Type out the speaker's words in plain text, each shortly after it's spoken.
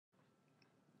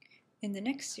In the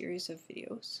next series of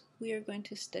videos, we are going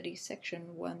to study section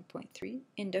 1.3,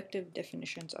 Inductive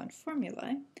Definitions on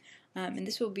Formulae, and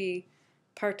this will be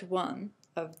part 1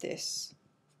 of this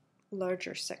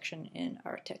larger section in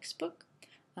our textbook.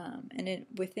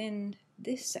 Within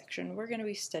this section, we're going to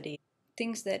be studying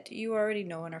things that you already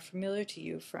know and are familiar to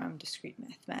you from discrete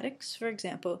mathematics, for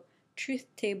example, truth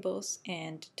tables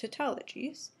and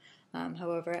tautologies.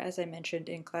 However, as I mentioned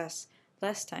in class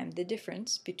last time, the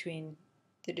difference between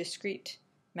the discrete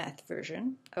math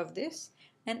version of this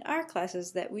and our class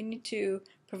is that we need to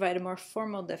provide a more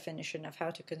formal definition of how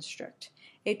to construct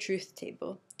a truth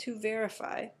table to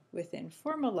verify within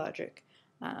formal logic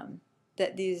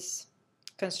that these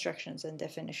constructions and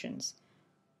definitions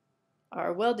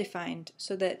are well defined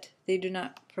so that they do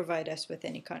not provide us with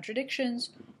any contradictions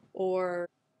or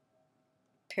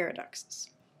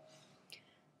paradoxes.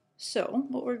 So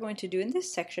what we're going to do in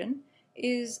this section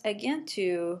is again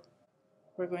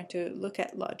we're going to look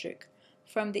at logic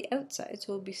from the outside,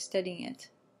 so we'll be studying it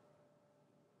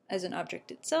as an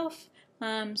object itself.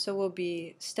 So we'll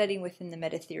be studying within the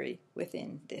meta theory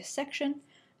within this section.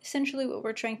 Essentially what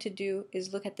we're trying to do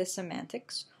is look at the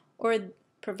semantics, or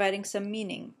providing some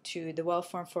meaning to the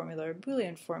well-formed formula or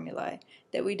Boolean formulae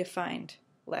that we defined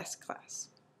last class.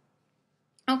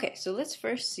 Okay, so let's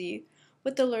first see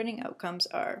what the learning outcomes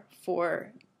are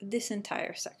for this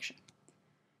entire section.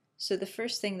 So the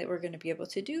first thing that we're going to be able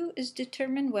to do is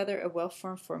determine whether a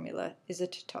well-formed formula is a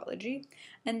tautology,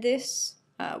 and this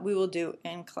we will do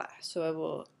in class. So I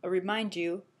will remind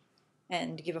you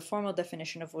and give a formal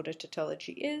definition of what a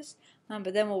tautology is,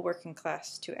 but then we'll work in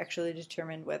class to actually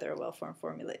determine whether a well-formed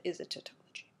formula is a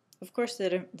tautology. Of course,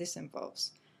 this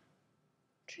involves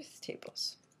truth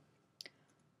tables.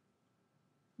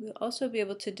 We'll also be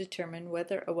able to determine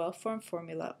whether a well-formed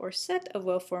formula or set of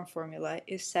well-formed formulae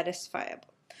is satisfiable.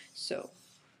 So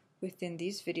within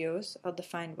these videos, I'll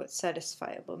define what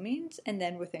satisfiable means, and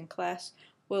then within class,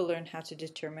 we'll learn how to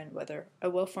determine whether a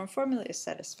well-formed formula is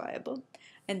satisfiable.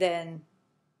 And then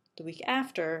the week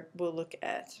after, we'll look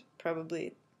at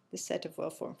probably the set of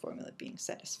well-formed formula being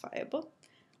satisfiable.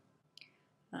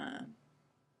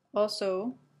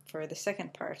 Also, for the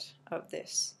second part of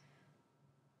this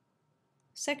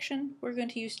section, we're going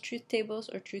to use truth tables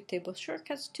or truth table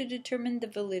shortcuts to determine the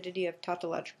validity of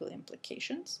tautological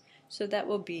implications. So that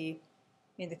will be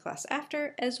in the class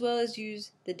after, as well as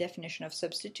use the definition of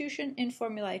substitution in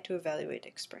formulae to evaluate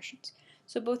expressions.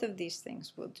 So both of these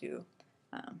things we'll do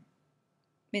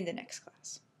in the next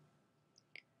class.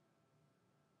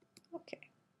 Okay,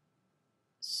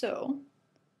 so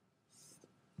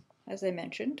as I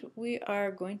mentioned, we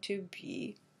are going to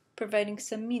be providing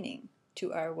some meaning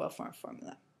to our well-formed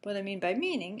formula. What I mean by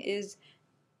meaning is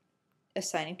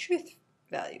assigning truth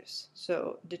values,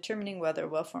 so determining whether a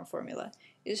well-formed formula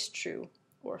is true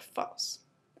or false.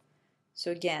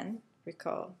 So again,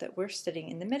 recall that we're studying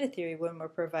in the meta theory when we're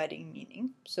providing meaning.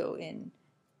 So in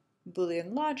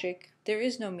Boolean logic, there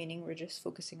is no meaning, we're just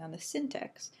focusing on the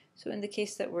syntax. So in the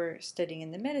case that we're studying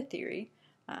in the meta theory,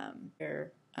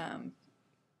 we're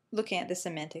looking at the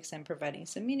semantics and providing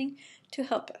some meaning to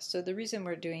help us. So the reason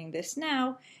we're doing this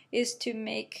now is to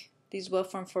make these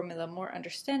well-formed formula more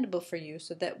understandable for you,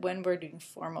 so that when we're doing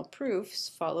formal proofs,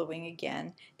 following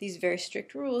again these very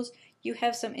strict rules, you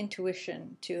have some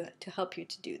intuition to help you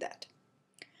to do that.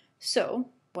 So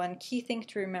one key thing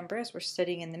to remember as we're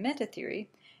studying in the meta theory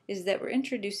is that we're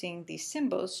introducing these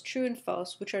symbols, true and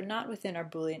false, which are not within our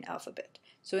Boolean alphabet.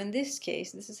 So in this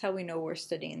case, this is how we know we're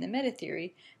studying in the meta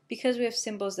theory, because we have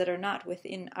symbols that are not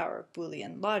within our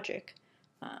Boolean logic.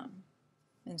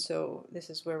 And so this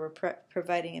is where we're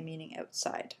providing a meaning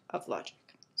outside of logic.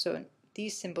 So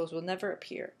these symbols will never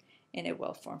appear in a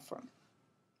well-formed formula.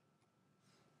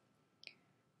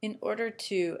 In order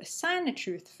to assign a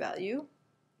truth value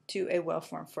to a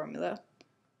well-formed formula,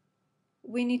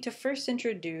 we need to first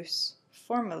introduce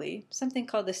formally something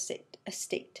called a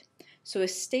state. So a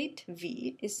state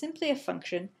V is simply a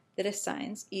function that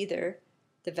assigns either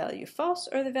the value false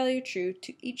or the value true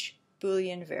to each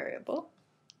Boolean variable,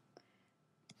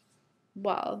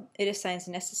 while it assigns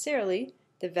necessarily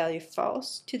the value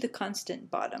false to the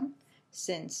constant bottom,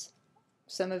 since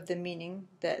some of the meaning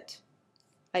that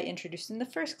I introduced in the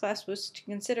first class was to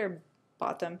consider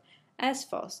bottom as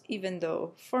false, even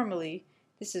though formally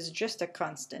this is just a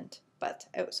constant, but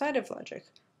outside of logic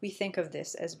we think of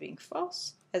this as being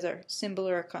false, as our symbol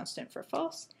or a constant for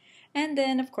false, and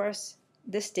then of course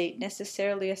the state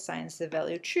necessarily assigns the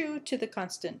value true to the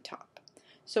constant top.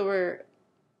 So we're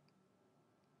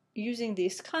using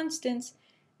these constants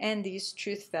and these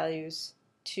truth values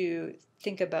to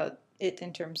think about it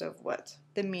in terms of what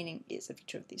the meaning is of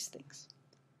each of these things.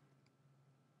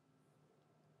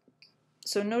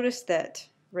 So notice that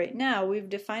right now we've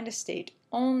defined a state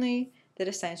only that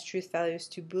assigns truth values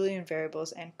to Boolean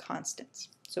variables and constants.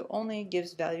 So only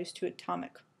gives values to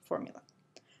atomic formula.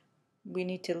 We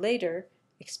need to later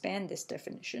expand this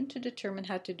definition to determine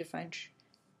how to define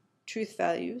truth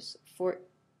values for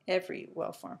every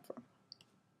well-formed formula.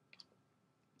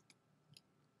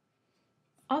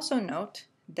 Also note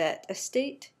that a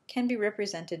state can be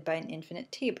represented by an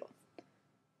infinite table.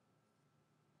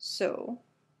 So,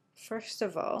 first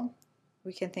of all,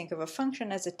 we can think of a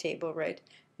function as a table, right?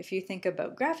 If you think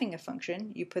about graphing a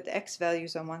function, you put the x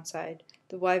values on one side,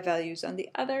 the y values on the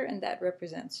other, and that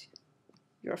represents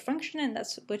your function, and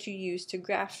that's what you use to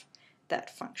graph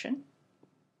that function.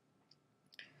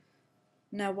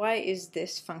 Now, why is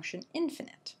this function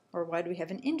infinite? Or why do we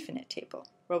have an infinite table?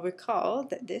 Well, recall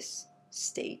that this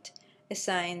state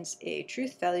assigns a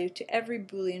truth value to every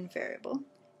Boolean variable,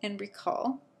 and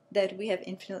recall that we have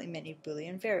infinitely many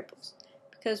Boolean variables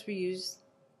because we use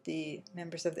the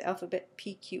members of the alphabet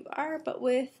P, Q, R, but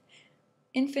with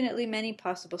infinitely many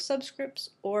possible subscripts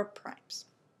or primes.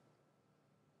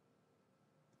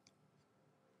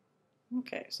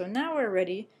 Okay, so now we're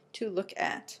ready to look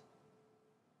at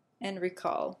and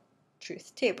recall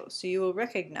truth tables. So you will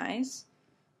recognize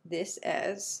this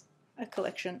as a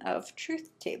collection of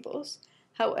truth tables.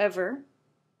 However,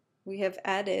 we have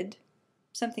added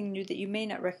something new that you may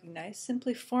not recognize,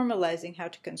 simply formalizing how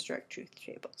to construct truth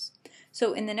tables.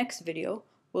 So in the next video,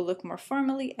 we'll look more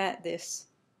formally at this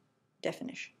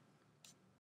definition.